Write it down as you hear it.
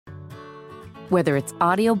Whether it's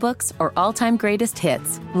audiobooks or all-time greatest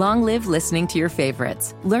hits, long live listening to your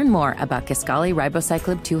favorites. Learn more about Kisqali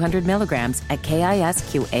Ribociclib 200 milligrams at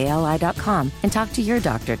KISQALI.com and talk to your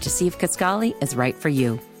doctor to see if Kisqali is right for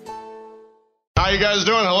you. How you guys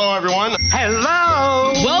doing? Hello, everyone.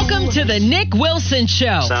 Hello. Welcome to the Nick Wilson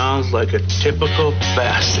Show. Sounds like a typical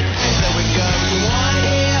bastard.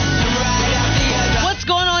 What's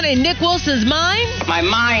going on in Nick Wilson's mind? My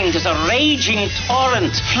mind is a raging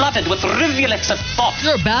torrent flooded with rivulets of thought.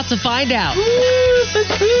 You're about to find out.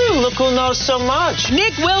 Look who knows so much.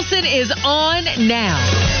 Nick Wilson is on now.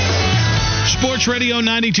 Sports Radio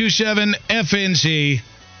 92.7 FNC.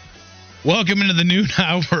 Welcome into the noon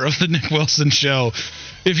hour of the Nick Wilson Show.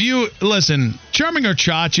 If you listen, Charming or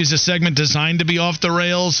Chotch is a segment designed to be off the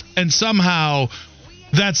rails, and somehow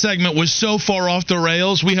that segment was so far off the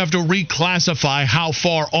rails, we have to reclassify how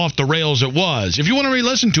far off the rails it was. If you want to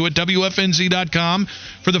re-listen to it, WFNZ.com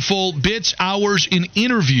for the full bits, hours, and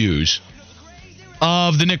interviews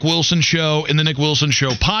of the Nick Wilson Show and the Nick Wilson Show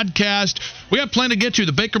podcast. We have plenty to get to.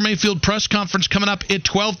 The Baker Mayfield press conference coming up at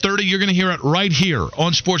 12:30. You're going to hear it right here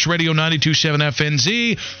on Sports Radio 92.7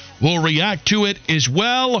 FNZ. We'll react to it as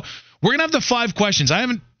well. We're going to have the 5 questions. I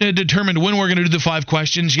haven't determined when we're going to do the 5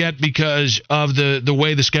 questions yet because of the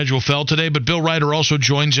way the schedule fell today, but Bill Ryder also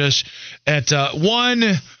joins us at 1.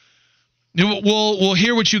 We'll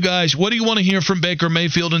hear what you guys, what do you want to hear from Baker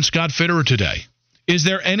Mayfield and Scott Fitterer today? Is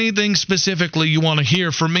there anything specifically you want to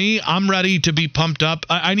hear? For me, I'm ready to be pumped up.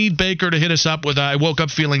 I need Baker to hit us up with, I woke up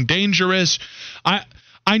feeling dangerous.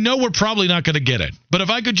 I know we're probably not going to get it, but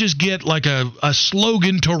if I could just get like a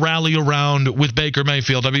slogan to rally around with Baker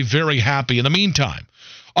Mayfield, I'd be very happy. In the meantime,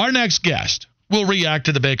 our next guest will react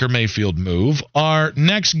to the Baker Mayfield move. Our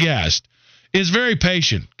next guest is very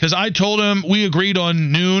patient because I told him we agreed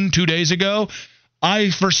on noon 2 days ago.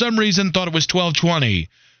 I, for some reason, thought it was 12:20.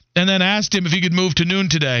 And then asked him if he could move to noon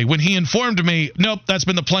today. When he informed me, nope, that's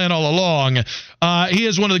been the plan all along. He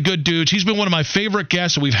is one of the good dudes. He's been one of my favorite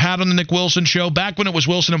guests that we've had on the Nick Wilson Show, back when it was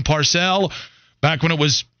Wilson and Parcell, back when it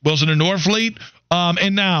was Wilson and Norfleet,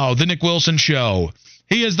 and now the Nick Wilson Show.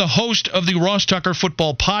 He is the host of the Ross Tucker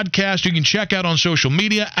Football Podcast. You can check out on social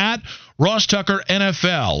media at Ross Tucker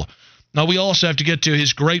NFL. Now, we also have to get to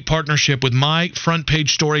his great partnership with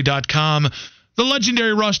MyFrontPageStory.com. The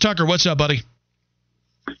legendary Ross Tucker. What's up, buddy?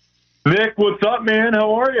 Nick, what's up, man?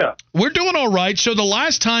 How are you? We're doing all right. So the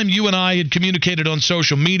last time you and I had communicated on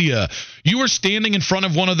social media, you were standing in front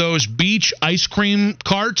of one of those beach ice cream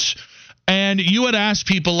carts, and you had asked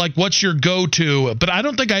people, like, what's your go-to? But I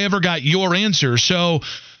don't think I ever got your answer. So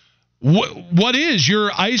what is your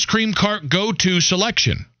ice cream cart go-to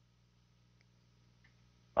selection?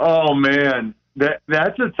 Oh, man.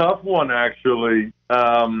 That's a tough one, actually.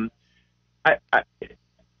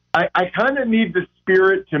 I kind of need the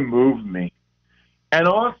spirit to move me. And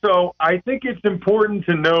also, I think it's important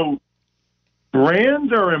to know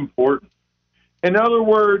brands are important. In other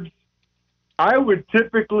words, I would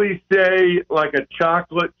typically say like a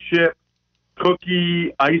chocolate chip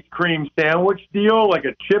cookie ice cream sandwich deal, like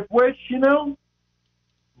a Chipwich, you know?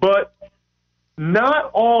 But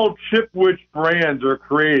not all Chipwich brands are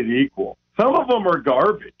created equal. Some of them are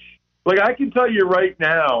garbage. Like I can tell you right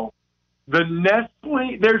now, the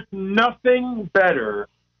Nestle, there's nothing better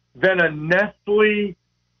than a Nestle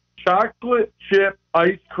chocolate chip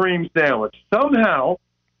ice cream sandwich. Somehow,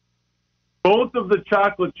 both of the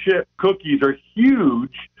chocolate chip cookies are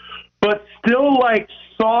huge, but still like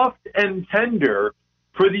soft and tender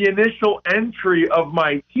for the initial entry of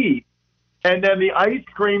my teeth. And then the ice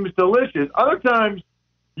cream's delicious. Other times,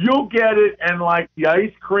 you'll get it and like the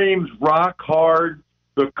ice cream's rock hard,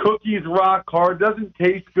 the cookies rock hard, doesn't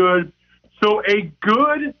taste good. So a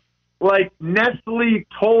good, like, Nestle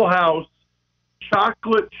Toll House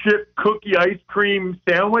chocolate chip cookie ice cream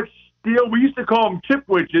sandwich deal, we used to call them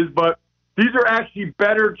Chipwiches, but these are actually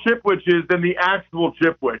better Chipwiches than the actual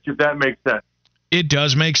Chipwich, if that makes sense. It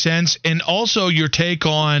does make sense. And also your take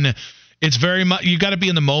on, it's very much, you got to be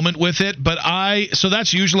in the moment with it. But so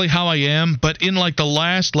that's usually how I am. But in like the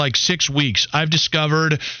last 6 weeks, I've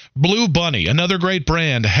discovered Blue Bunny, another great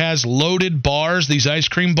brand, has loaded bars, these ice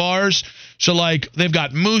cream bars. So like they've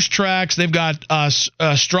got moose tracks, they've got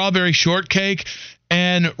strawberry shortcake.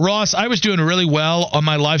 And Ross, I was doing really well on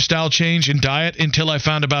my lifestyle change and diet until I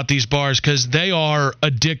found about these bars because they are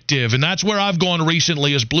addictive. And that's where I've gone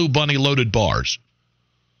recently is Blue Bunny loaded bars.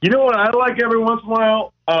 You know what I like every once in a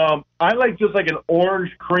while? I like just like an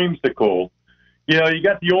orange creamsicle. You know, you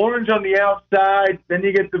got the orange on the outside, then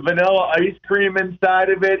you get the vanilla ice cream inside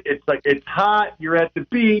of it. It's like it's hot. You're at the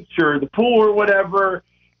beach or the pool or whatever.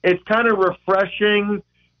 It's kind of refreshing.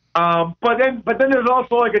 But then there's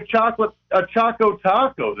also like a Choco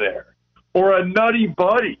Taco there, or a Nutty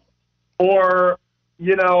Buddy, or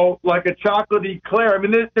like a Chocolate Eclair. I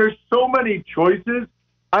mean, there's so many choices.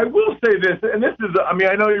 I will say this, and this is, I mean,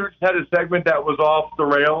 I know you just had a segment that was off the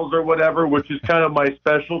rails or whatever, which is kind of my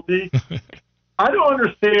specialty. I don't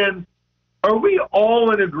understand. Are we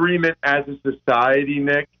all in agreement as a society,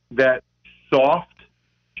 Nick, that soft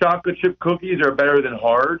chocolate chip cookies are better than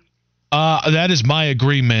hard? That is my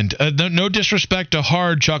agreement. No disrespect to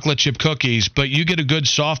hard chocolate chip cookies, but you get a good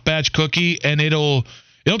soft batch cookie, and it'll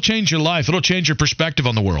change your life. It'll change your perspective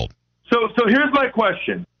on the world. So here's my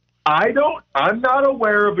question. I'm not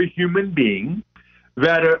aware of a human being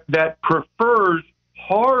that prefers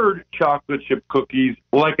hard chocolate chip cookies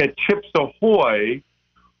like a Chips Ahoy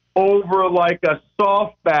over like a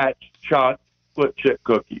soft batch chocolate chip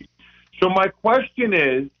cookie. So my question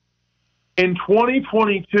is, in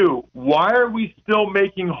 2022, why are we still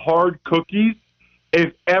making hard cookies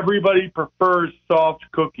if everybody prefers soft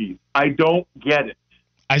cookies? I don't get it.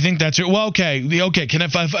 I think that's it. Well, okay.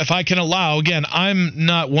 If I can allow, again, I'm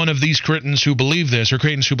not one of these cretins who believe this,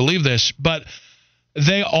 but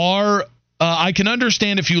they are. I can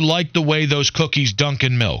understand if you like the way those cookies dunk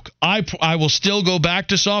in milk. I will still go back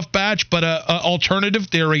to soft batch, but an alternative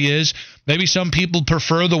theory is maybe some people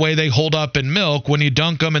prefer the way they hold up in milk when you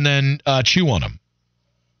dunk them and then chew on them.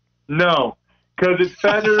 No, because it's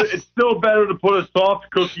better. It's still better to put a soft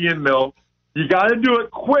cookie in milk. You got to do it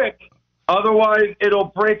quick. Otherwise, it'll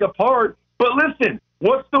break apart. But listen,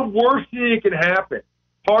 what's the worst thing that can happen?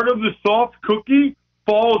 Part of the soft cookie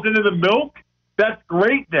falls into the milk? That's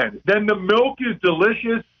great then. Then the milk is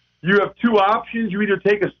delicious. You have two options. You either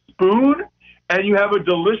take a spoon and you have a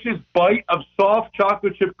delicious bite of soft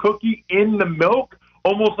chocolate chip cookie in the milk,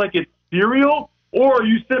 almost like it's cereal, or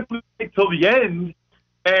you simply wait till the end,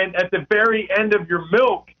 and at the very end of your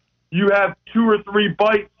milk, you have 2 or 3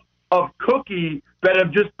 bites of cookie that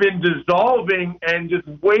have just been dissolving and just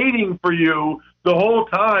waiting for you the whole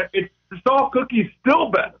time. The soft cookie's still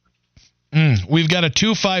better. We've got a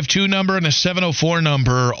 252 number and a 704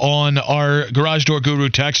 number on our Garage Door Guru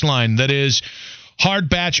text line. That is hard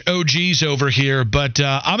batch OGs over here, but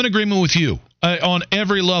I'm in agreement with you on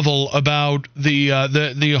every level about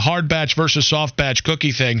the hard batch versus soft batch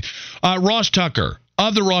cookie thing. Ross Tucker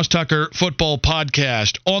of the Ross Tucker Football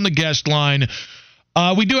Podcast on the guest line.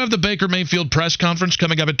 We do have the Baker Mayfield press conference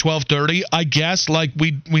coming up at 12:30. I guess, like,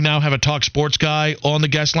 we now have a Talk Sports guy on the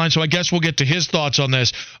guest line, so I guess we'll get to his thoughts on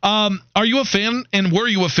this. Are you a fan, and were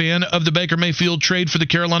you a fan of the Baker Mayfield trade for the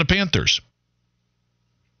Carolina Panthers?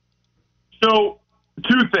 So,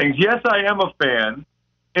 2 things. Yes, I am a fan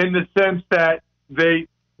in the sense that they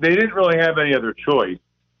didn't really have any other choice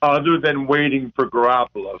other than waiting for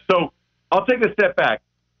Garoppolo. So, I'll take a step back.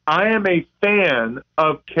 I am a fan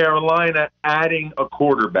of Carolina adding a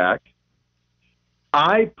quarterback.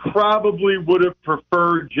 I probably would have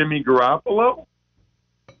preferred Jimmy Garoppolo.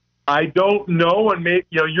 I don't know, and maybe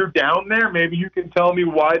you're down there. Maybe you can tell me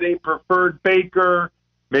why they preferred Baker.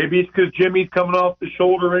 Maybe it's because Jimmy's coming off the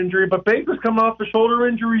shoulder injury, but Baker's coming off the shoulder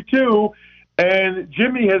injury too, and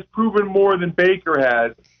Jimmy has proven more than Baker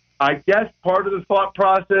has. I guess part of the thought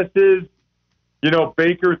process is,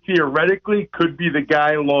 Baker theoretically could be the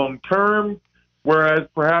guy long term, whereas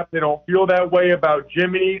perhaps they don't feel that way about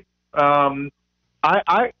Jimmy. That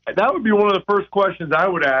would be one of the first questions I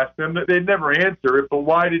would ask them. They'd never answer it, but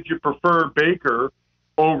why did you prefer Baker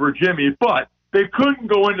over Jimmy? But they couldn't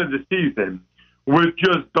go into the season with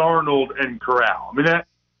just Darnold and Corral. I mean,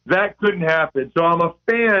 that couldn't happen. So I'm a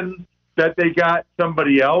fan that they got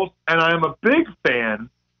somebody else, and I'm a big fan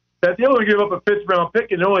that they only give up a 5th-round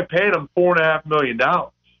pick and they're only paying them $4.5 million.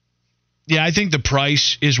 Yeah, I think the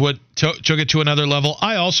price is what took it to another level.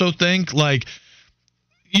 I also think,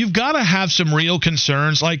 you've got to have some real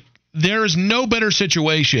concerns. There is no better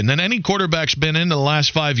situation than any quarterback's been in the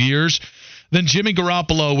last 5 years than Jimmy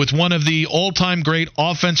Garoppolo with one of the all-time great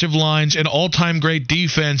offensive lines and all-time great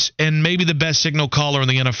defense and maybe the best signal caller in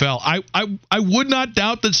the NFL. I would not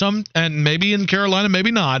doubt that some, and maybe in Carolina,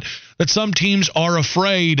 maybe not, that some teams are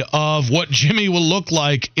afraid of what Jimmy will look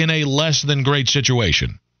like in a less than great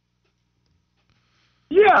situation.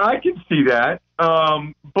 Yeah, I can see that.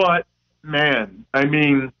 But, man, I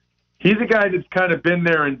mean, he's a guy that's kind of been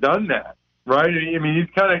there and done that. Right? I mean,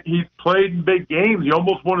 he's played in big games. He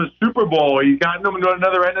almost won a Super Bowl. He's gotten them into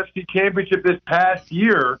another NFC championship this past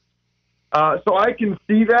year. So I can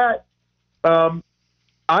see that.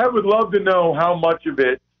 I would love to know how much of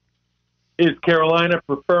it is Carolina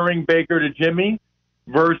preferring Baker to Jimmy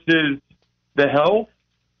versus the health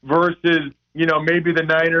versus, maybe the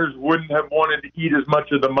Niners wouldn't have wanted to eat as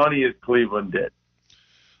much of the money as Cleveland did.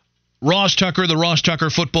 Ross Tucker, the Ross Tucker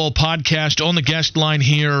Football Podcast on the guest line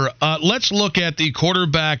here. Let's look at the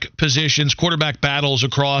quarterback positions, quarterback battles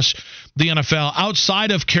across the NFL outside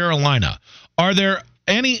of Carolina. Are there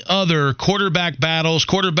any other quarterback battles,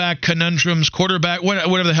 quarterback conundrums, quarterback,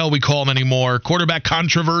 whatever the hell we call them anymore, quarterback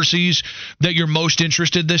controversies that you're most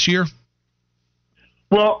interested this year?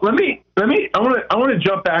 Well, I want to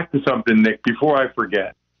jump back to something, Nick, before I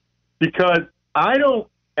forget, because I don't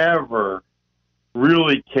ever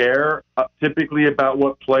really care typically about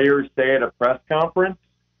what players say at a press conference,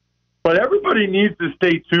 but everybody needs to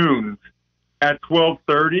stay tuned at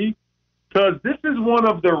 12:30 because this is one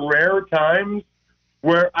of the rare times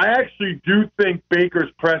where I actually do think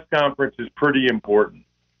Baker's press conference is pretty important.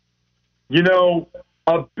 You know,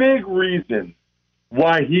 a big reason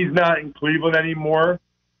why he's not in Cleveland anymore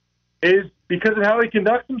is because of how he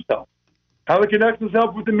conducts himself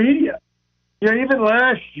with the media. You know, even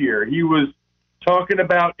last year he was talking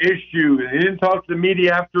about issues, and he didn't talk to the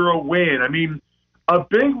media after a win. I mean, a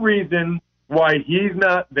big reason why he's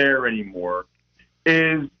not there anymore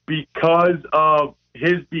is because of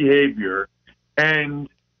his behavior and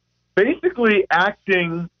basically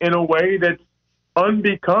acting in a way that's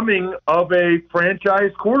unbecoming of a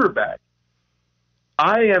franchise quarterback.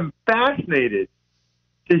 I am fascinated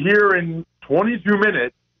to hear in 22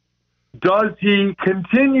 minutes, does he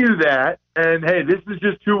continue that? And, hey, this is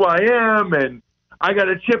just who I am, and I got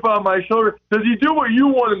a chip on my shoulder. Does he do what you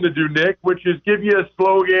want him to do, Nick, which is give you a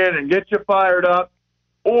slogan and get you fired up?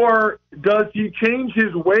 Or does he change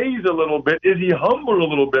his ways a little bit? Is he humbled a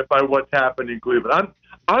little bit by what's happened in Cleveland?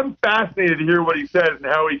 I'm fascinated to hear what he says and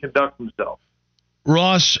how he conducts himself.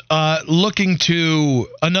 Ross, looking to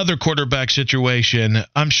another quarterback situation,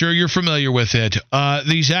 I'm sure you're familiar with it.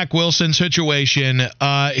 The Zach Wilson situation,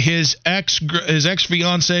 his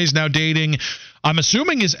ex-fiancée is now dating, I'm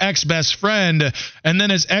assuming his ex-best friend, and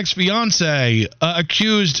then his ex-fiancée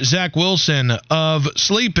accused Zach Wilson of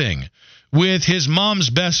sleeping with his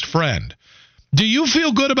mom's best friend. Do you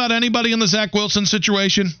feel good about anybody in the Zach Wilson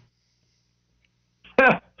situation?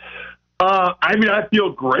 I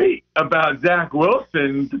feel great about Zach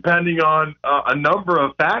Wilson, depending on a number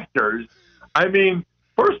of factors. I mean,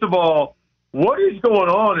 first of all, what is going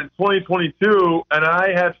on in 2022? And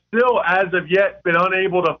I have still, as of yet, been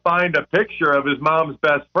unable to find a picture of his mom's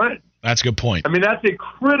best friend. That's a good point. I mean, that's a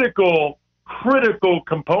critical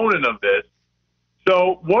component of this.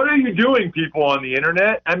 So what are you doing, people on the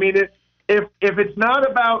internet? I mean, if it's not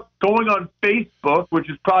about going on Facebook, which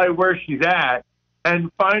is probably where she's at,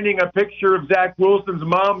 and finding a picture of Zach Wilson's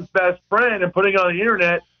mom's best friend and putting it on the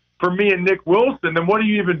internet for me and Nick Wilson, then what are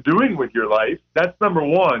you even doing with your life? That's number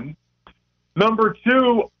one. Number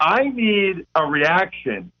two, I need a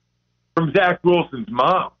reaction from Zach Wilson's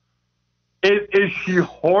mom. Is she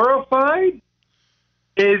horrified?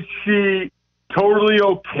 Is she totally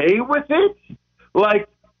okay with it? Like,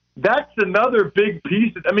 that's another big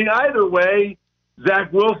piece. I mean, either way,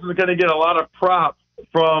 Zach Wilson's going to get a lot of props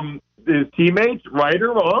from his teammates, right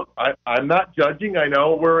or wrong. I'm not judging. I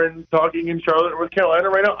know we're talking in Charlotte, North Carolina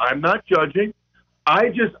right now. I'm not judging. I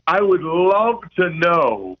would love to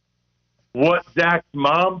know what Zach's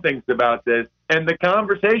mom thinks about this. And the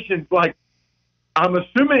conversation's like, I'm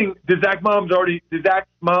assuming, did Zach's mom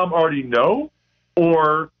already know?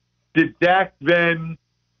 Or did Zach then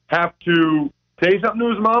have to say something to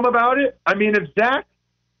his mom about it? I mean, if Zach's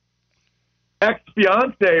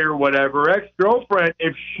ex-fiance or whatever, ex-girlfriend,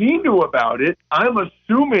 if she knew about it, I'm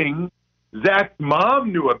assuming Zach's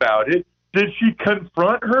mom knew about it. Did she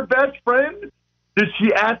confront her best friend? Did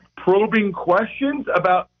she ask probing questions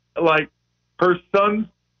about, like, her son's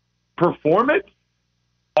performance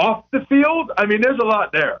off the field? I mean, there's a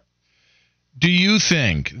lot there. Do you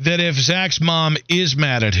think that if Zach's mom is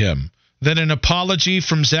mad at him, that an apology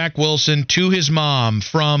from Zach Wilson to his mom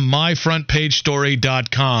from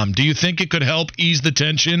myfrontpagestory.com, do you think it could help ease the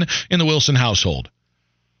tension in the Wilson household?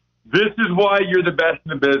 This is why you're the best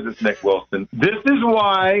in the business, Nick Wilson. This is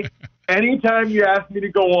why anytime you ask me to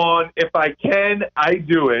go on, if I can, I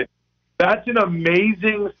do it. That's an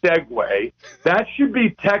amazing segue. That should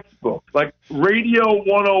be textbook, like Radio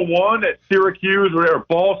 101 at Syracuse, whatever,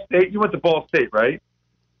 Ball State. You went to Ball State, right?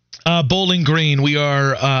 Bowling Green.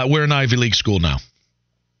 We're an Ivy League school now.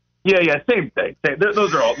 Yeah, same thing.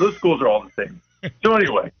 Those schools are all the same. So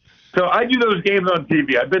anyway, I do those games on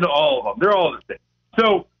TV. I've been to all of them. They're all the same.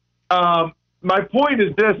 So my point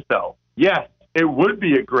is this, though. Yes, it would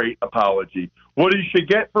be a great apology. What he should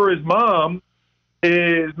get for his mom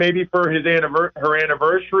is maybe for her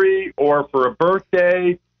anniversary or for a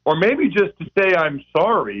birthday, or maybe just to say I'm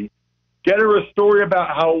sorry. Get her a story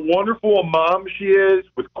about how wonderful a mom she is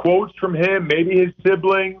with quotes from him, maybe his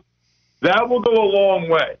siblings, That will go a long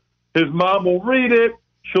way. His mom will read it.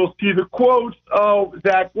 She'll see the quotes. Oh,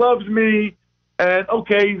 Zach loves me. And,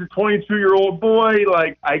 okay, he's a 22-year-old boy.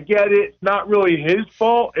 Like, I get it. It's not really his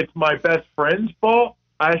fault. It's my best friend's fault.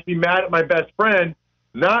 I should be mad at my best friend,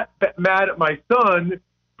 not mad at my son,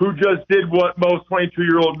 who just did what most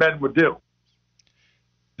 22-year-old men would do.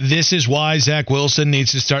 This is why Zach Wilson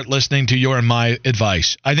needs to start listening to your and my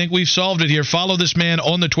advice. I think we've solved it here. Follow this man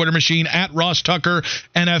on the Twitter machine, at Ross Tucker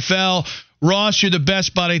NFL. Ross, you're the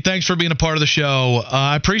best, buddy. Thanks for being a part of the show.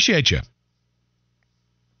 I appreciate you.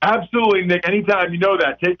 Absolutely, Nick. Anytime. You know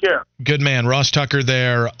that. Take care. Good man. Ross Tucker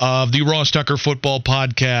there of the Ross Tucker Football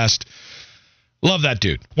Podcast. Love that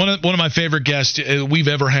dude. One of my favorite guests we've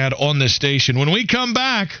ever had on this station. When we come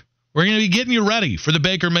back, we're going to be getting you ready for the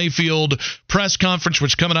Baker Mayfield press conference,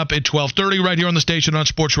 which is coming up at 12:30 right here on the station on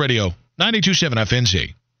Sports Radio 92.7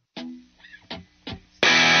 FNZ.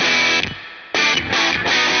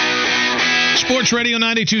 Sports Radio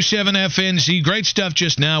 92.7 FNZ. Great stuff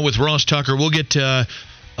just now with Ross Tucker. We'll get to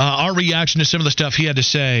our reaction to some of the stuff he had to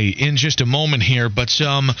say in just a moment here, but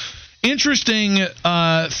some interesting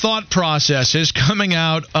thought processes coming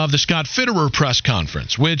out of the Scott Fitterer press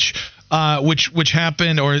conference, which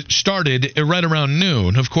happened or started right around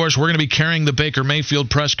noon. Of course, we're going to be carrying the Baker Mayfield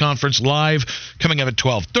press conference live coming up at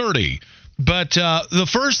 12:30. But the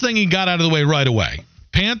first thing he got out of the way right away,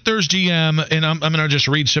 Panthers GM, and I'm going to just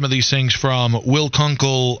read some of these things from Will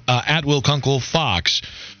Kunkel, at Will Kunkel Fox,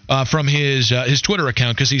 from his Twitter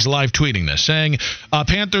account, because he's live tweeting this, saying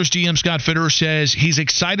Panthers GM Scott Fitterer says he's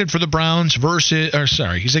excited for the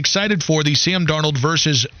he's excited for the Sam Darnold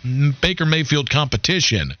versus Baker Mayfield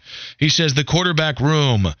competition. He says the quarterback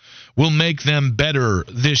room will make them better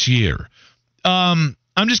this year.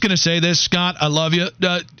 I'm just going to say this, Scott, I love you.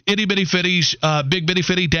 Itty bitty fitties, big bitty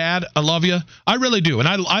fitty dad, I love you. I really do. And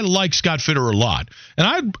I like Scott Fitterer a lot.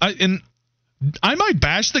 And I might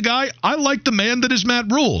bash the guy. I like the man that is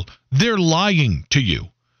Matt Rule. They're lying to you.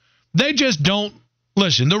 They just don't.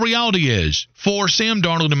 Listen, the reality is, for Sam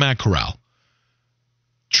Darnold and Matt Corral,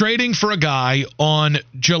 trading for a guy on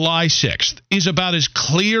July 6th is about as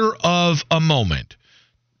clear of a moment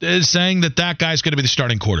as saying that guy's going to be the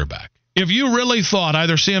starting quarterback. If you really thought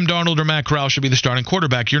either Sam Darnold or Matt Corral should be the starting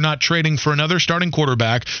quarterback, you're not trading for another starting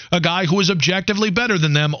quarterback, a guy who is objectively better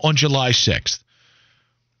than them on July 6th.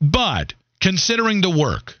 But considering the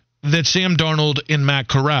work that Sam Darnold and Matt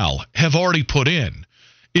Corral have already put in,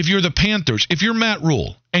 if you're the Panthers, if you're Matt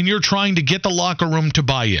Rule, and you're trying to get the locker room to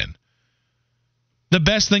buy in, the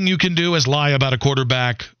best thing you can do is lie about a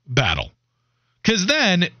quarterback battle. Because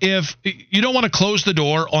then, if you don't want to close the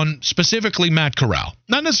door on specifically Matt Corral,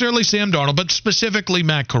 not necessarily Sam Darnold, but specifically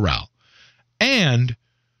Matt Corral, and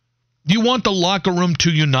you want the locker room to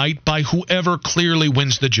unite by whoever clearly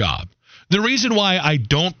wins the job. The reason why I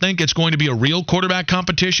don't think it's going to be a real quarterback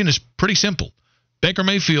competition is pretty simple. Baker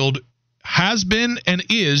Mayfield has been and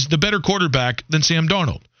is the better quarterback than Sam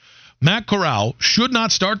Darnold. Matt Corral should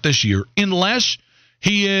not start this year unless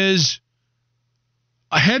he is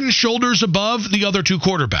a head and shoulders above the other two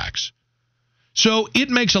quarterbacks. So it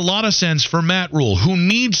makes a lot of sense for Matt Rule, who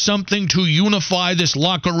needs something to unify this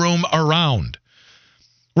locker room around.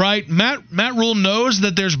 Right? Matt Rule knows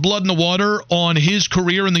that there's blood in the water on his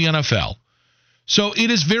career in the NFL. So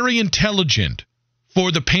it is very intelligent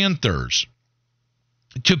for the Panthers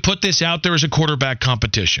to put this out there as a quarterback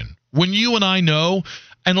competition. When you and I know,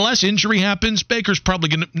 unless injury happens, Baker's probably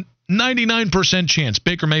going to 99% chance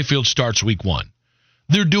Baker Mayfield starts week 1.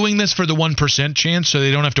 They're doing this for the 1% chance so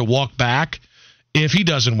they don't have to walk back if he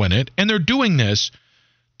doesn't win it. And they're doing this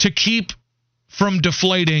to keep from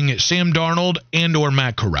deflating Sam Darnold and or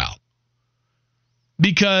Matt Corral.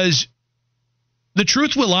 Because the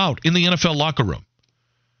truth will out in the NFL locker room.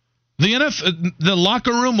 The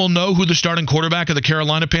locker room will know who the starting quarterback of the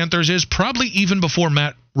Carolina Panthers is probably even before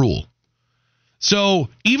Matt Rule. So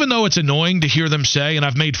even though it's annoying to hear them say, and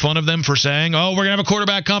I've made fun of them for saying, oh, we're going to have a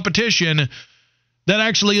quarterback competition, that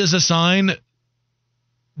actually is a sign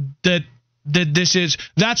that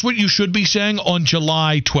that's what you should be saying on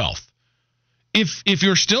July 12th. If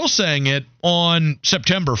you're still saying it on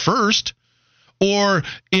September 1st, or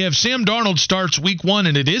if Sam Darnold starts week 1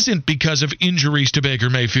 and it isn't because of injuries to Baker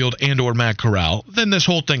Mayfield and or Matt Corral, then this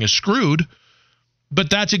whole thing is screwed. But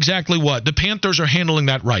that's exactly what. The Panthers are handling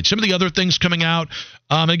that right. Some of the other things coming out,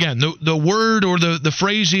 again, the word or the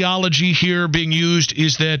phraseology here being used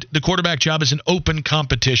is that the quarterback job is an open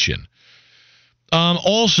competition.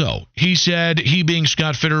 Also, he said, he being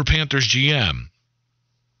Scott Fitterer, Panthers GM,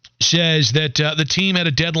 says that the team had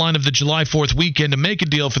a deadline of the July 4th weekend to make a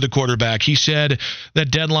deal for the quarterback. He said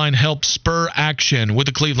that deadline helped spur action with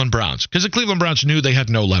the Cleveland Browns because the Cleveland Browns knew they had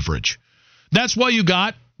no leverage. That's why you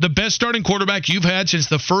got the best starting quarterback you've had since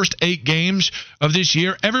the first 8 games of this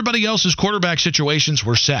year. Everybody else's quarterback situations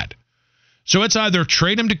were set. So it's either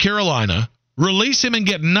trade him to Carolina, release him and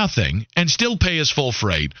get nothing and still pay his full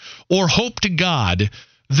freight, or hope to God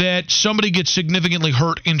that somebody gets significantly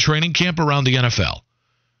hurt in training camp around the NFL.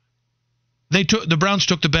 The Browns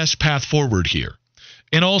took the best path forward here.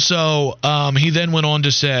 And also, he then went on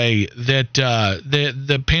to say that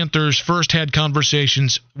the Panthers first had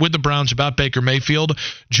conversations with the Browns about Baker Mayfield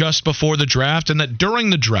just before the draft, and that during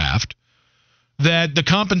the draft, that the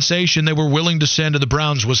compensation they were willing to send to the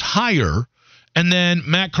Browns was higher. And then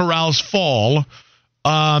Matt Corral's fall,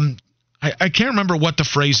 I can't remember what the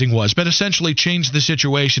phrasing was, but essentially changed the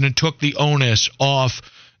situation and took the onus off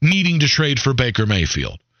needing to trade for Baker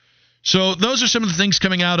Mayfield. So those are some of the things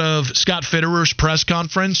coming out of Scott Fitterer's press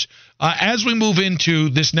conference. As we move into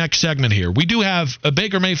this next segment here, we do have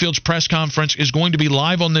Baker Mayfield's press conference is going to be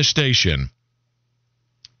live on this station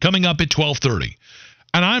coming up at 12:30.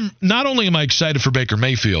 And I'm not only am I excited for Baker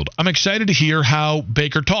Mayfield, I'm excited to hear how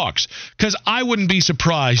Baker talks, because I wouldn't be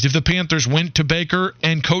surprised if the Panthers went to Baker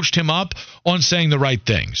and coached him up on saying the right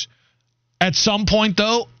things. At some point,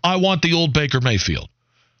 though, I want the old Baker Mayfield.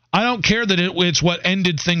 I don't care that it's what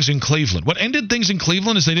ended things in Cleveland. What ended things in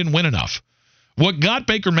Cleveland is they didn't win enough. What got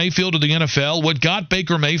Baker Mayfield to the NFL, what got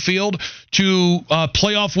Baker Mayfield to a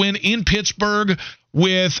playoff win in Pittsburgh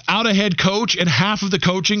without a head coach and half of the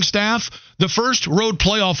coaching staff, the first road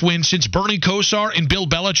playoff win since Bernie Kosar and Bill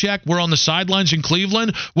Belichick were on the sidelines in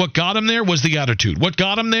Cleveland, what got him there was the attitude. What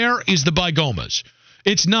got him there is the bigomas.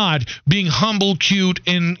 It's not being humble, cute,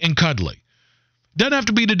 and cuddly. Doesn't have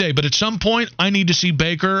to be today, but at some point, I need to see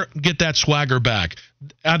Baker get that swagger back.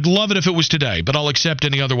 I'd love it if it was today, but I'll accept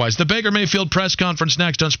any otherwise. The Baker Mayfield press conference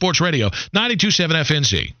next on Sports Radio 92.7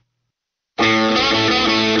 FNZ.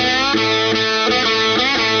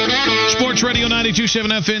 Sports Radio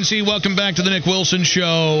 92.7 FNZ. Welcome back to the Nick Wilson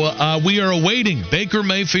Show. We are awaiting Baker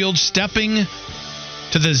Mayfield stepping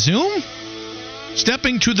to the Zoom?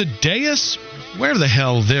 Stepping to the dais? Where the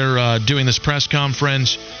hell they're doing this press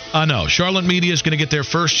conference? No, Charlotte Media is going to get their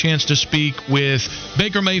first chance to speak with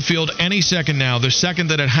Baker Mayfield any second now. The second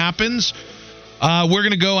that it happens, we're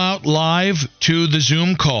going to go out live to the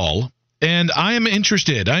Zoom call. And I am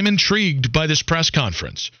interested. I'm intrigued by this press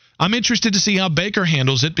conference. I'm interested to see how Baker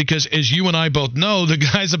handles it because, as you and I both know, the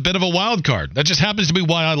guy's a bit of a wild card. That just happens to be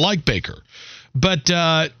why I like Baker.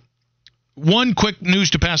 But one quick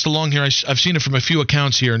news to pass along here. I've seen it from a few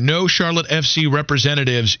accounts here. No Charlotte FC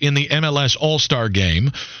representatives in the MLS All-Star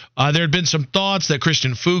game. There had been some thoughts that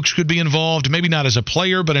Christian Fuchs could be involved, maybe not as a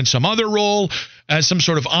player, but in some other role, as some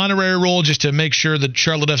sort of honorary role, just to make sure that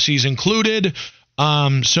Charlotte FC is included.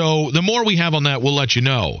 So the more we have on that, we'll let you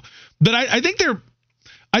know. But I think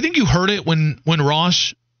you heard it when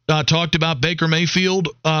Ross talked about Baker Mayfield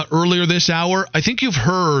earlier this hour. I think you've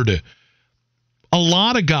heard a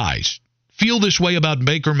lot of guys feel this way about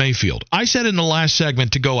Baker Mayfield. I said in the last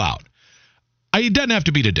segment to go out. It doesn't have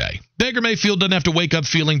to be today. Baker Mayfield doesn't have to wake up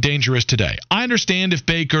feeling dangerous today. I understand if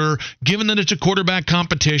Baker, given that it's a quarterback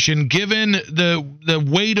competition, given the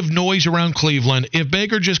weight of noise around Cleveland, if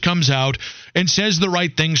Baker just comes out and says the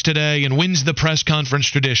right things today and wins the press conference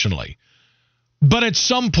traditionally. But at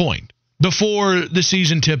some point before the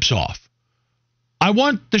season tips off, I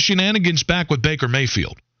want the shenanigans back with Baker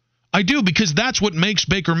Mayfield. I do, because that's what makes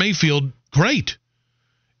Baker Mayfield great,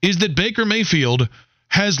 is that Baker Mayfield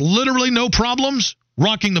has literally no problems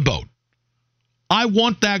rocking the boat. I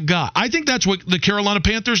want that guy. I think that's what the Carolina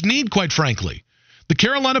Panthers need, quite frankly. The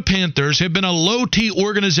Carolina Panthers have been a low-T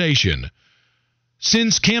organization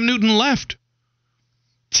since Cam Newton left.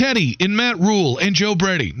 Teddy and Matt Rule and Joe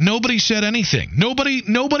Brady, nobody said anything.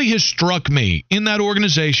 Nobody has struck me in that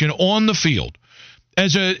organization on the field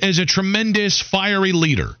as a tremendous, fiery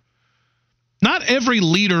leader. Not every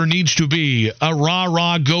leader needs to be a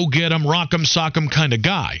rah-rah, go-get-em, rock-em, sock-em kind of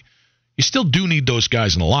guy. You still do need those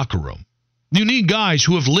guys in the locker room. You need guys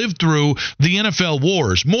who have lived through the NFL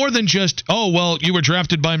wars, more than just, oh, well, you were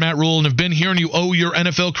drafted by Matt Rule and have been here and you owe your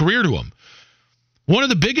NFL career to him. One of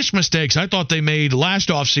the biggest mistakes I thought they made last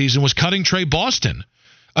offseason was cutting Trey Boston,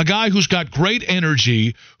 a guy who's got great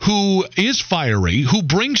energy, who is fiery, who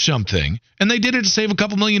brings something, and they did it to save a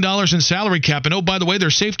couple $1 million in salary cap. And, oh, by the way, their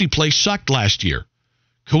safety play sucked last year.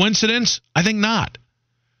 Coincidence? I think not.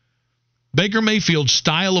 Baker Mayfield's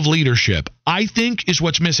style of leadership, I think, is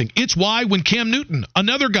what's missing. It's why when Cam Newton,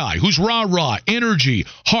 another guy who's rah-rah, energy,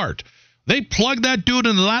 heart, they plugged that dude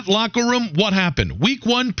into that locker room, what happened? Week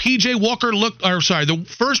one, the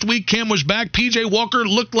first week Cam was back, P.J. Walker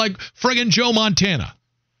looked like friggin' Joe Montana.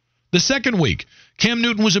 The second week, Cam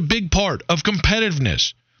Newton was a big part of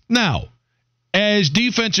competitiveness. Now, as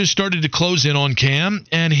defenses started to close in on Cam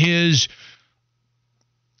and his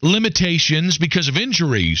limitations because of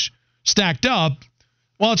injuries stacked up,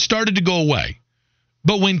 well, it started to go away.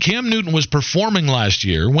 But when Cam Newton was performing last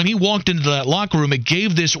year, when he walked into that locker room, it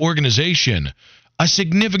gave this organization a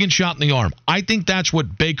significant shot in the arm. I think that's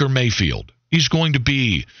what Baker Mayfield is going to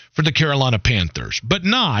be for the Carolina Panthers, but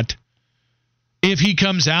not if he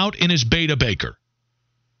comes out in his beta Baker.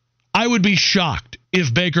 I would be shocked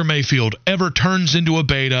if Baker Mayfield ever turns into a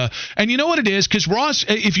beta. And you know what it is? Because Ross,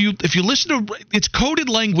 if you listen to, it's coded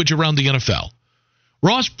language around the NFL.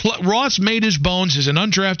 Ross made his bones as an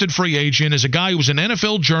undrafted free agent, as a guy who was an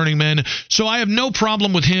NFL journeyman. So I have no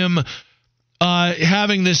problem with him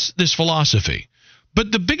having this philosophy.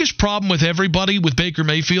 But the biggest problem with everybody with Baker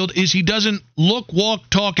Mayfield is he doesn't look, walk,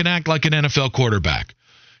 talk, and act like an NFL quarterback.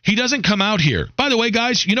 He doesn't come out here. By the way,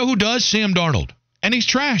 guys, you know who does? Sam Darnold. And he's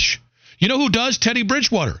trash. You know who does? Teddy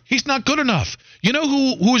Bridgewater. He's not good enough. You know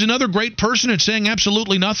who is another great person at saying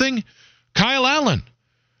absolutely nothing? Kyle Allen.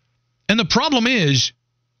 And the problem is,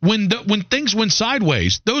 when things went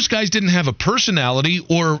sideways, those guys didn't have a personality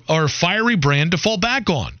or a fiery brand to fall back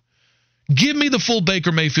on. Give me the full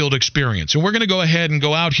Baker Mayfield experience. And we're going to go ahead and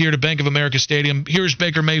go out here to Bank of America Stadium. Here's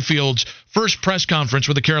Baker Mayfield's first press conference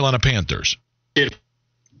with the Carolina Panthers.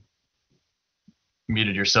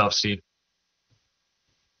 Muted yourself, Steve.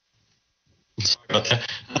 Sorry about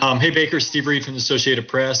that. Hey, Baker, Steve Reed from the Associated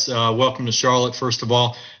Press. Welcome to Charlotte, first of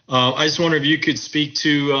all. I just wonder if you could speak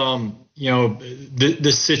to,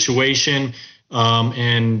 this situation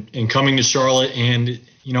and coming to Charlotte. And,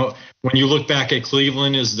 when you look back at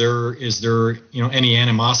Cleveland, is there any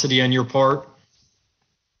animosity on your part?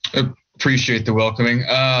 Appreciate the welcoming.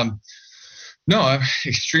 No, I'm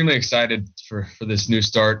extremely excited for this new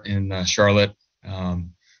start in Charlotte.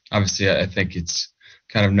 Obviously, I think it's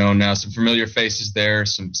kind of known now. Some familiar faces there,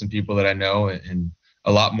 some people that I know, and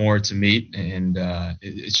a lot more to meet. And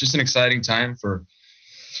it's just an exciting time for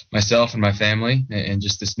myself and my family, and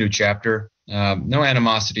just this new chapter. No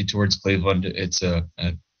animosity towards Cleveland. It's a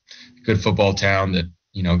good football town that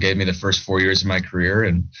gave me the first 4 years of my career,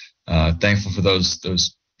 and thankful for those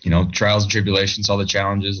trials and tribulations, all the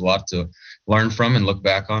challenges, a lot to learn from and look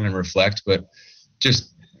back on and reflect. But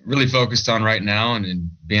just really focused on right now and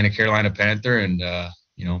being a Carolina Panther, and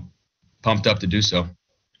pumped up to do so.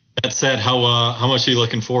 That said, how much are you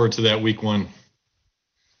looking forward to that week one?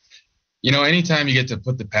 Anytime you get to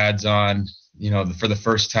put the pads on, for the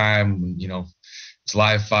first time, it's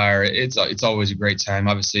live fire. It's always a great time.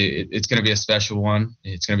 Obviously, it's going to be a special one.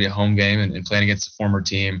 It's going to be a home game and playing against a former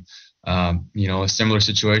team. A similar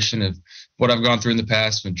situation of what I've gone through in the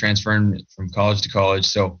past when transferring from college to college.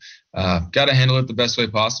 So got to handle it the best way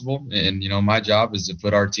possible. And, my job is to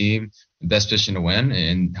put our team in the best position to win.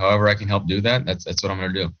 And however I can help do that, that's what I'm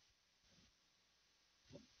going to do.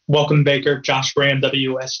 Welcome, Baker. Josh Graham,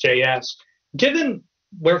 WSJS. Given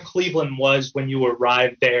where Cleveland was when you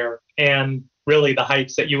arrived there and really the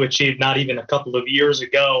heights that you achieved not even a couple of years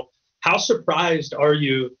ago, how surprised are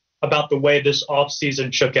you about the way this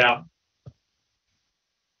offseason shook out?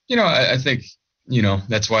 I think,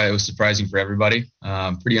 that's why it was surprising for everybody.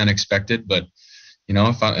 Pretty unexpected, but,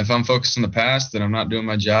 if I'm focused on the past, then I'm not doing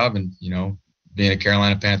my job and, being a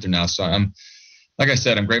Carolina Panther now. So like I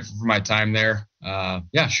said, I'm grateful for my time there.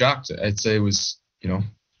 Shocked. I'd say it was,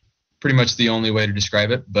 pretty much the only way to describe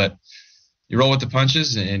it, but you roll with the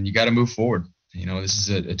punches and you got to move forward. This is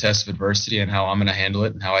a test of adversity and how I'm going to handle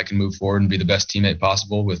it and how I can move forward and be the best teammate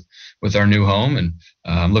possible with our new home. And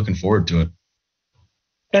I'm looking forward to it.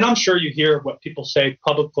 And I'm sure you hear what people say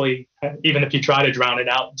publicly, even if you try to drown it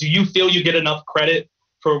out. Do you feel you get enough credit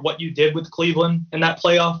for what you did with Cleveland in that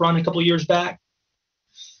playoff run a couple of years back?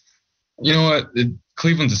 You know what?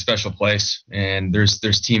 Cleveland's a special place, and there's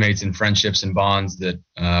teammates and friendships and bonds that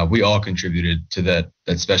we all contributed to that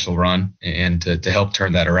special run and to help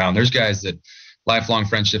turn that around. There's guys that lifelong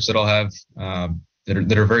friendships that I'll have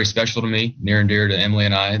that are very special to me, near and dear to Emily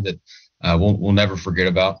and I, that we'll never forget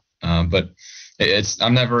about. But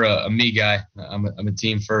I'm never a me guy. I'm a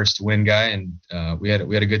team first win guy, and we had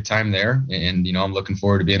a good time there, and I'm looking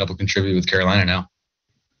forward to being able to contribute with Carolina now.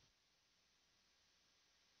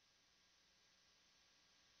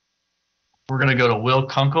 We're going to go to Will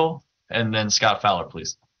Kunkel and then Scott Fowler,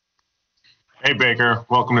 please. Hey, Baker.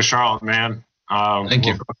 Welcome to Charlotte, man. Thank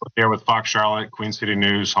you. Here with Fox Charlotte, Queen City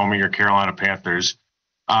News, home of your Carolina Panthers.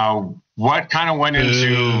 What kind of went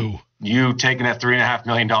into you taking that $3.5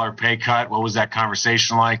 million pay cut? What was that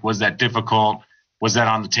conversation like? Was that difficult? Was that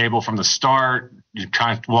on the table from the start? You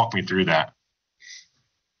kind of walk me through that.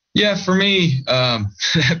 Yeah, for me,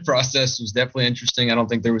 that process was definitely interesting. I don't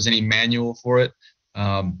think there was any manual for it.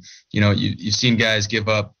 You've seen guys give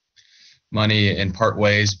up money and part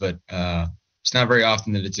ways, but it's not very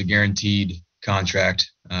often that it's a guaranteed contract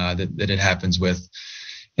that it happens with.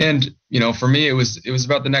 And for me, it was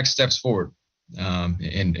about the next steps forward,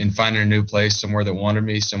 and finding a new place, somewhere that wanted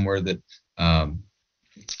me, somewhere that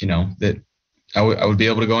that I would be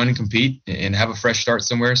able to go in and compete and have a fresh start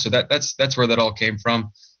somewhere. So that's where that all came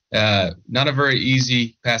from. Not a very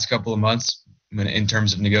easy past couple of months in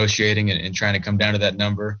terms of negotiating and trying to come down to that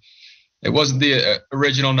number. It wasn't the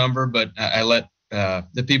original number, but I let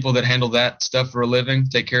the people that handle that stuff for a living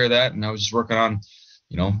take care of that. And I was just working on,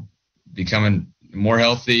 becoming more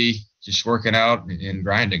healthy, just working out and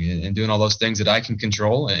grinding and doing all those things that I can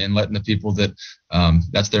control, and letting the people that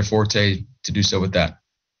that's their forte to do so with that.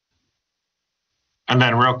 And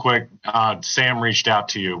then real quick, Sam reached out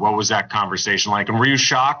to you. What was that conversation like? And were you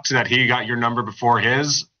shocked that he got your number before you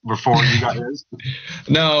got his?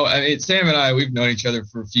 No, I mean, Sam and I, we've known each other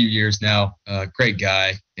for a few years now. Great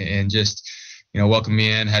guy, and just, welcomed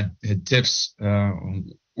me in, had tips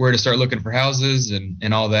where to start looking for houses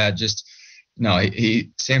and all that. Just,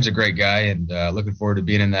 Sam's a great guy, and looking forward to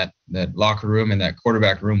being in that locker room and that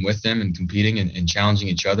quarterback room with him and competing and challenging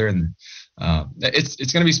each other. And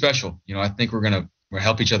it's going to be special. I think we're going to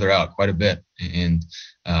help each other out quite a bit. And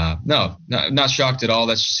no, not shocked at all.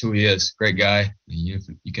 That's just who he is. Great guy. You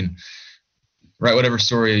can write whatever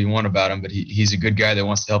story you want about him, but he's a good guy that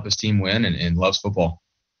wants to help his team win and loves football.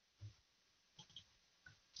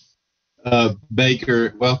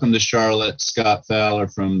 Baker, welcome to Charlotte. Scott Fowler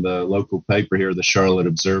from the local paper here, the Charlotte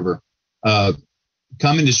Observer.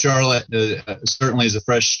 Coming to Charlotte certainly is a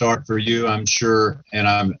fresh start for you, I'm sure, and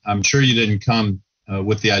I'm sure you didn't come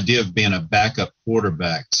with the idea of being a backup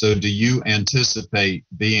quarterback. So do you anticipate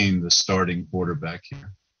being the starting quarterback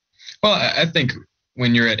here? Well, I think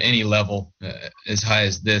when you're at any level as high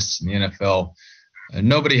as this in the NFL,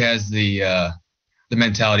 nobody has the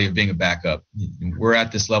mentality of being a backup. We're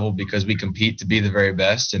at this level because we compete to be the very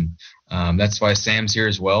best, and that's why Sam's here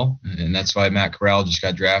as well, and that's why Matt Corral just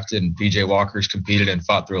got drafted, and PJ Walker's competed and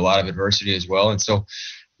fought through a lot of adversity as well. And so,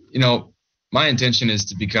 my intention is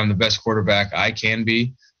to become the best quarterback I can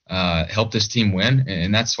be, help this team win,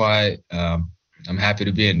 and that's why I'm happy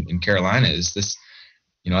to be in Carolina. Is this,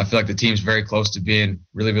 I feel like the team's very close to being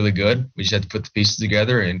really, really good. We just have to put the pieces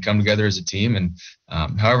together and come together as a team. And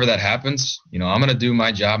however that happens, I'm going to do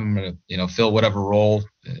my job. I'm going to, fill whatever role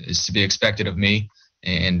is to be expected of me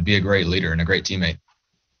and be a great leader and a great teammate.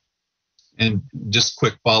 And just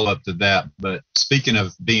quick follow-up to that, but speaking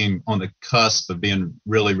of being on the cusp of being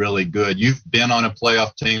really, really good, you've been on a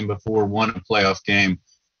playoff team before, won a playoff game.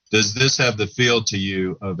 Does this have the feel to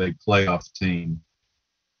you of a playoff team?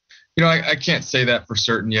 I can't say that for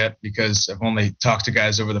certain yet because I've only talked to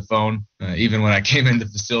guys over the phone. Even when I came in the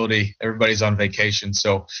facility, everybody's on vacation.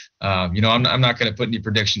 So, I'm not going to put any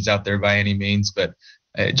predictions out there by any means, but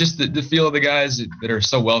just the feel of the guys that are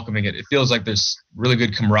so welcoming. It feels like there's really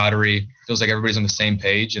good camaraderie. It feels like everybody's on the same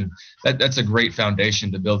page, and that's a great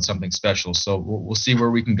foundation to build something special. So we'll see where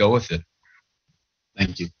we can go with it.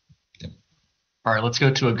 Thank you. Yeah. All right, let's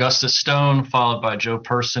go to Augustus Stone, followed by Joe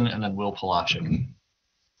Person, and then Will Palachik.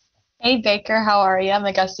 Hey, Baker, how are you? I'm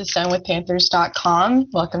Augustus Stone with Panthers.com.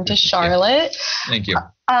 Welcome to Charlotte. Thank you.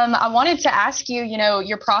 I wanted to ask you,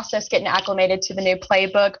 your process getting acclimated to the new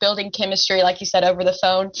playbook, building chemistry, like you said, over the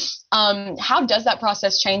phone. How does that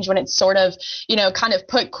process change when it's sort of, kind of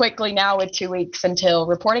put quickly now with 2 weeks until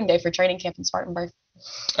reporting day for training camp in Spartanburg?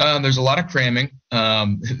 There's a lot of cramming.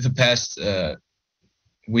 The past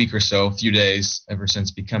week or so, a few days, ever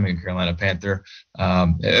since becoming a Carolina Panther,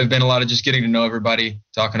 it's been a lot of just getting to know everybody,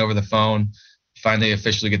 talking over the phone, finally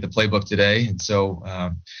officially get the playbook today. And so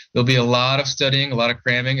there'll be a lot of studying, a lot of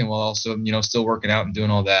cramming, and we'll also, still working out and doing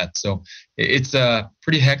all that. So it's a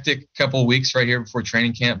pretty hectic couple of weeks right here before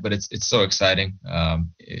training camp, but it's so exciting.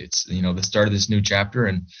 It's, the start of this new chapter,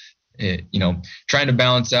 and, trying to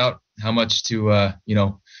balance out how much to,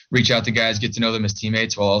 reach out to guys, get to know them as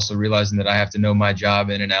teammates, while also realizing that I have to know my job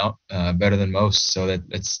in and out better than most. So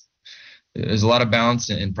there's a lot of balance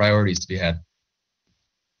and priorities to be had.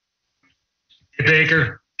 Hey,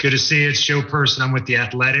 Baker, good to see you. It's Joe Person. I'm with The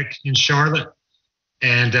Athletic in Charlotte,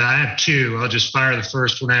 and I have two. I'll just fire the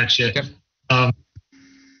first one at you. Okay.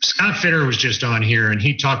 Scott Fitter was just on here, and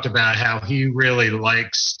he talked about how he really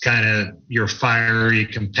likes kind of your fiery,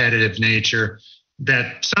 competitive nature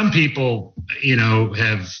that some people,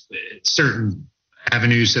 have certain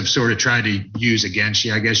avenues have sort of tried to use against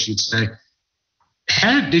you, I guess you'd say.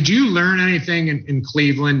 Did you learn anything in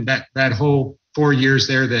Cleveland that whole 4 years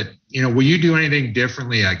there that, will you do anything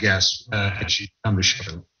differently, I guess, as you come to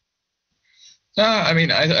Charlotte?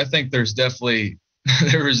 I think there's definitely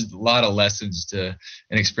there was a lot of lessons and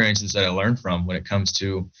experiences that I learned from when it comes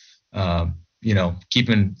to,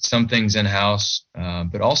 keeping some things in house,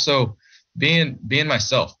 but also being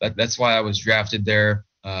myself. That's why I was drafted there,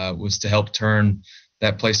 was to help turn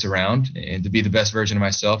that place around and to be the best version of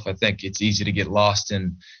myself. I think it's easy to get lost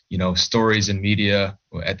in, stories and media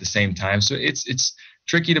at the same time. So it's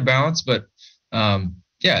tricky to balance, but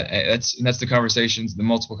that's the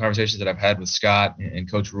multiple conversations that I've had with Scott and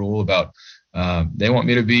Coach Rule about. They want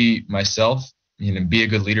me to be myself, be a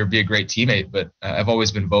good leader, be a great teammate, but I've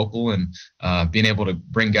always been vocal and being able to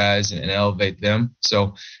bring guys and elevate them.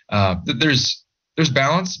 So there's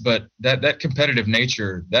balance, but that competitive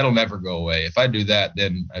nature, that'll never go away. If I do that,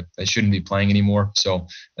 then I shouldn't be playing anymore. So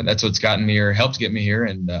that's what's gotten me here, helped get me here,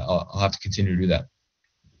 and I'll have to continue to do that.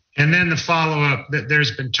 And then the follow-up,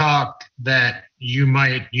 there's been talk that you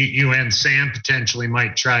and Sam potentially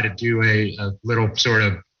might try to do a little sort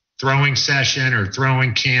of throwing session or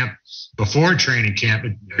throwing camp before training camp.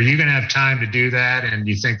 Are you going to have time to do that, and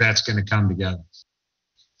do you think that's going to come together?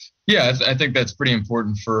 Yeah, I think that's pretty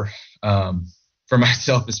important for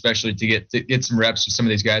myself, especially to get some reps with some of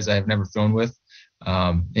these guys I have never thrown with,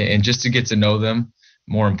 and just to get to know them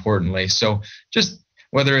more importantly. So just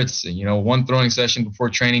whether it's, one throwing session before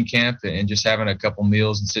training camp and just having a couple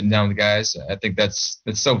meals and sitting down with the guys, I think that's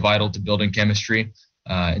so vital to building chemistry,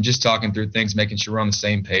 and just talking through things, making sure we're on the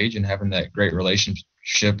same page and having that great relationship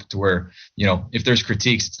to where, if there's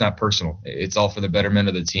critiques, it's not personal. It's all for the betterment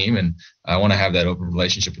of the team. And I want to have that open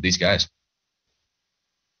relationship with these guys.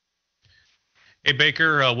 Hey,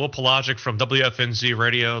 Baker, Will Pelagic from WFNZ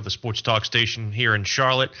Radio, the sports talk station here in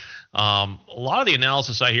Charlotte. A lot of the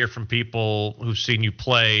analysis I hear from people who've seen you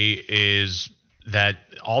play is that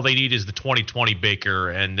all they need is the 2020 Baker,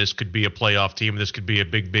 and this could be a playoff team. This could be a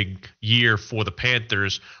big, big year for the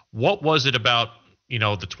Panthers. What was it about,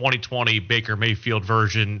 the 2020 Baker Mayfield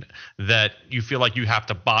version that you feel like you have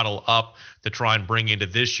to bottle up to try and bring into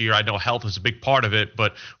this year? I know health is a big part of it,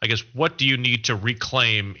 but I guess what do you need to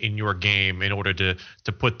reclaim in your game in order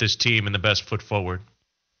to put this team in the best foot forward?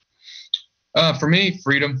 For me,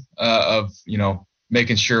 freedom of,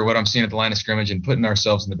 making sure what I'm seeing at the line of scrimmage and putting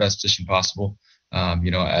ourselves in the best position possible.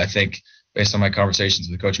 I think based on my conversations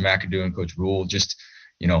with Coach McAdoo and Coach Rule, just,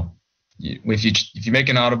 if you make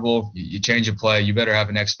an audible, you change a play, you better have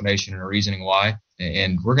an explanation and a reasoning why,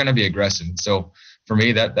 and we're going to be aggressive. And so for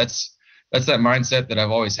me, that's that mindset that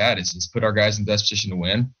I've always had is put our guys in the best position to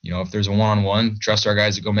win. If there's a one-on-one, trust our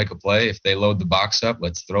guys to go make a play. If they load the box up,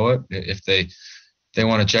 let's throw it. If they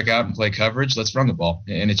want to check out and play coverage, let's run the ball.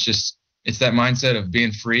 And it's that mindset of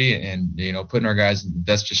being free and, putting our guys in the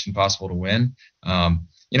best position possible to win. When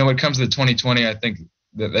it comes to the 2020, I think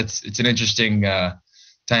it's an interesting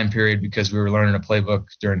time period because we were learning a playbook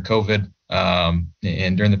during COVID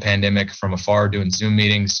and during the pandemic from afar doing Zoom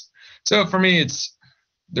meetings. So for me,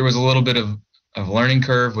 there was a little bit of learning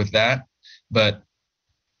curve with that, but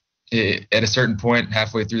at a certain point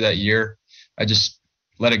halfway through that year, I just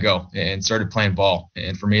let it go and started playing ball.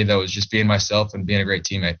 And for me, that was just being myself and being a great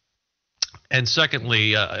teammate. And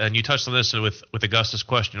secondly, and you touched on this with Augustus'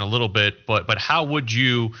 question a little bit, but how would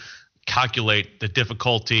you calculate the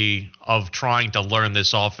difficulty of trying to learn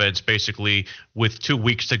this offense basically with 2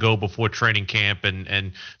 weeks to go before training camp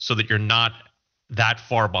and so that you're not that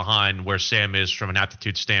far behind where Sam is from an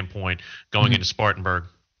aptitude standpoint going into Spartanburg?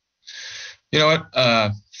 You know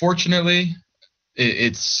what? Fortunately,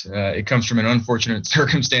 it comes from an unfortunate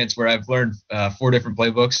circumstance where I've learned 4 different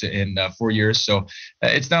playbooks in 4 years. So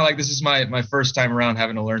it's not like this is my first time around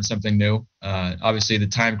having to learn something new. Obviously, the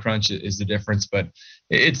time crunch is the difference, but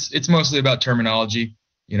it's mostly about terminology.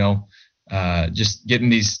 Just getting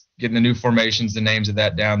the new formations, the names of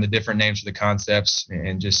that down, the different names for the concepts,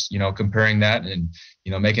 and just comparing that and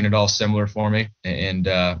making it all similar for me, and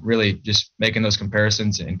really just making those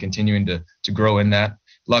comparisons and continuing to grow in that.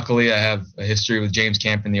 Luckily, I have a history with James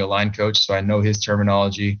Campen, the O-line coach, so I know his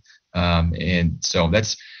terminology. And so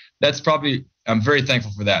that's probably, I'm very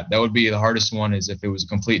thankful for that. That would be the hardest one, is if it was a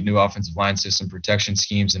complete new offensive line system, protection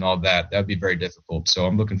schemes and all that. That would be very difficult. So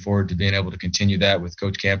I'm looking forward to being able to continue that with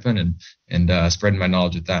Coach Campen and spreading my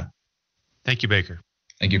knowledge with that. Thank you, Baker.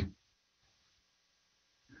 Thank you.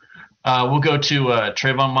 We'll go to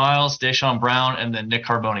Trayvon Miles, Deshaun Brown, and then Nick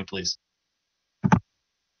Carboni, please.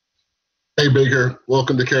 Hey, Baker.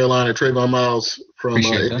 Welcome to Carolina. Trayvon Miles from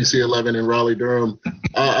ABC 11 in Raleigh-Durham.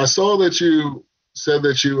 I saw that you said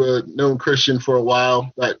that you known Christian for a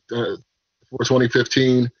while, back before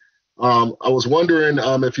 2015. I was wondering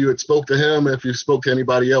if you had spoke to him, if you spoke to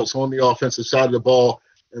anybody else on the offensive side of the ball,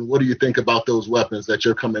 and what do you think about those weapons that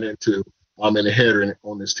you're coming into and ahead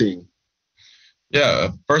on this team? Yeah,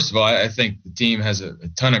 first of all, I think the team has a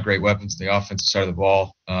ton of great weapons on the offensive side of the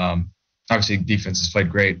ball. Obviously, defense has played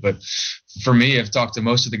great, but for me, I've talked to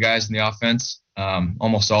most of the guys in the offense,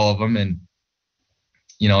 almost all of them, and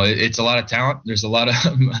it's a lot of talent. There's a lot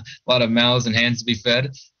of mouths and hands to be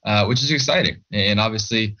fed, which is exciting. And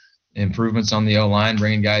obviously, improvements on the O-line,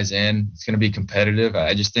 bringing guys in, it's going to be competitive.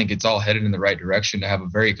 I just think it's all headed in the right direction to have a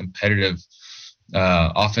very competitive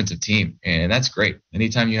offensive team, and that's great.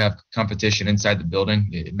 Anytime you have competition inside the building,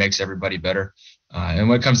 it makes everybody better. And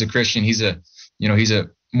when it comes to Christian, he's a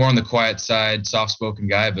more on the quiet side, soft-spoken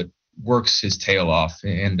guy, but works his tail off,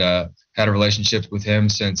 and had a relationship with him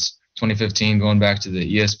since 2015, going back to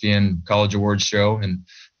the ESPN College Awards show, and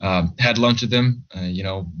had lunch with him,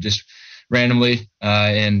 just randomly,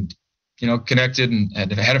 and connected, and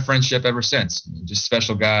had a friendship ever since. Just a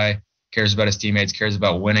special guy. Cares about his teammates, cares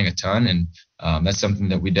about winning a ton, and that's something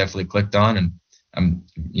that we definitely clicked on, and I'm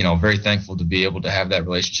very thankful to be able to have that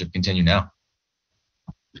relationship continue now.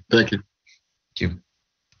 Thank you. Thank you.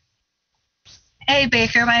 Hey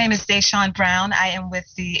Baker, my name is Deshaun Brown. I am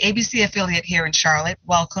with the ABC affiliate here in Charlotte.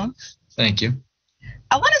 Welcome. Thank you.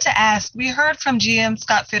 I wanted to ask, we heard from GM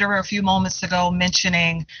Scott Fitterer a few moments ago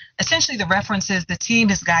mentioning essentially the references the team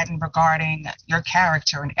has gotten regarding your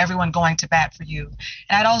character and everyone going to bat for you.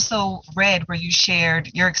 And I'd also read where you shared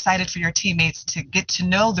you're excited for your teammates to get to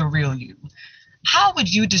know the real you. How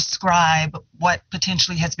would you describe what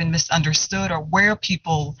potentially has been misunderstood or where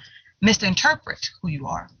people misinterpret who you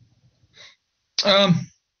are?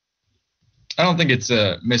 I don't think it's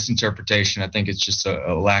a misinterpretation. I think it's just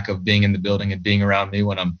a lack of being in the building and being around me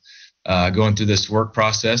when I'm going through this work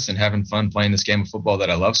process and having fun playing this game of football that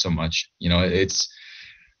I love so much. It's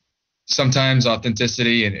sometimes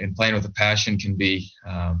authenticity and playing with a passion can be,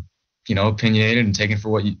 opinionated and taken for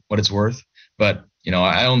what it's worth. But,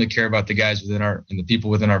 I only care about the guys and the people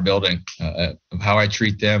within our building, of how I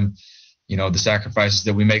treat them. The sacrifices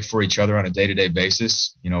that we make for each other on a day-to-day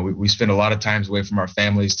basis. We spend a lot of times away from our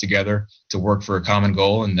families together to work for a common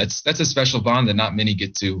goal. And that's a special bond that not many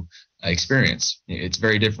get to experience. It's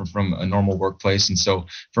very different from a normal workplace. And so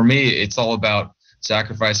for me, it's all about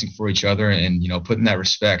sacrificing for each other and, putting that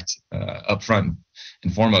respect up front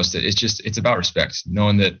and foremost. It's about respect,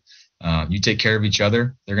 knowing that you take care of each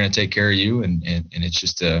other, they're going to take care of you. And it's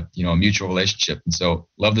just a mutual relationship. And so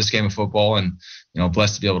love this game of football and,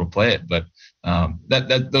 blessed to be able to play it. But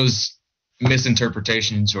those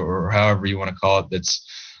misinterpretations or however you want to call it, that's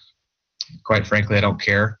quite frankly, I don't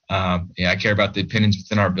care. I care about the opinions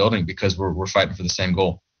within our building because we're fighting for the same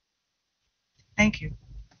goal. Thank you.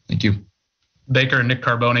 Thank you. Baker, Nick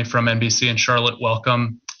Carboni from NBC in Charlotte.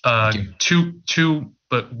 Welcome. Two,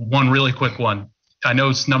 but one really quick one. I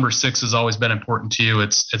know number 6 has always been important to you.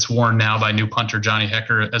 It's worn now by new punter Johnny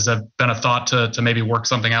Hecker. Has that been a thought to maybe work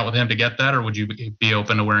something out with him to get that, or would you be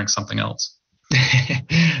open to wearing something else?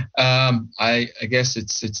 I guess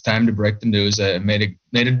it's time to break the news. I made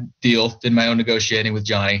a deal, did my own negotiating with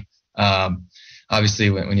Johnny.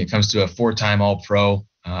 Obviously, when it comes to a 4-time All-Pro,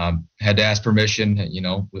 had to ask permission.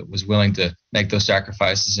 Was willing to make those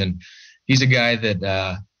sacrifices, and he's a guy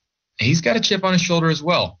that. He's got a chip on his shoulder as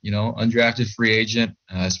well, undrafted free agent,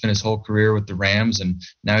 spent his whole career with the Rams, and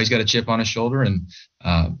now he's got a chip on his shoulder. And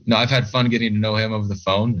I've had fun getting to know him over the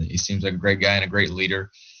phone. He seems like a great guy and a great leader.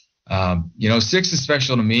 6 is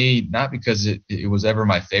special to me, not because it was ever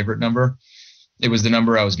my favorite number. It was the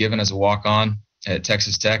number I was given as a walk-on at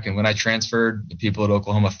Texas Tech. And when I transferred, the people at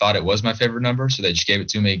Oklahoma thought it was my favorite number, so they just gave it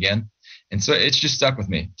to me again. And so it's just stuck with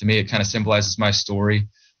me. To me, it kind of symbolizes my story.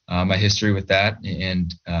 My history with that,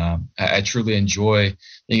 and I truly enjoy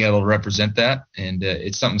being able to represent that, and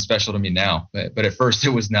it's something special to me now. But at first, it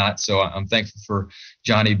was not. So I'm thankful for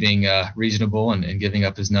Johnny being reasonable and giving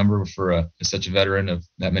up his number for such a veteran of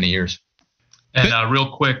that many years. And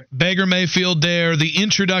real quick, Baker Mayfield there, the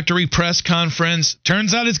introductory press conference.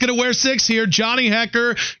 Turns out it's going to wear 6 here. Johnny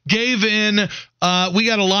Hecker gave in. We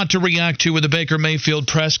got a lot to react to with the Baker Mayfield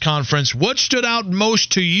press conference. What stood out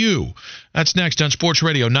most to you? That's next on Sports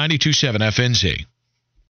Radio 92.7 FNZ.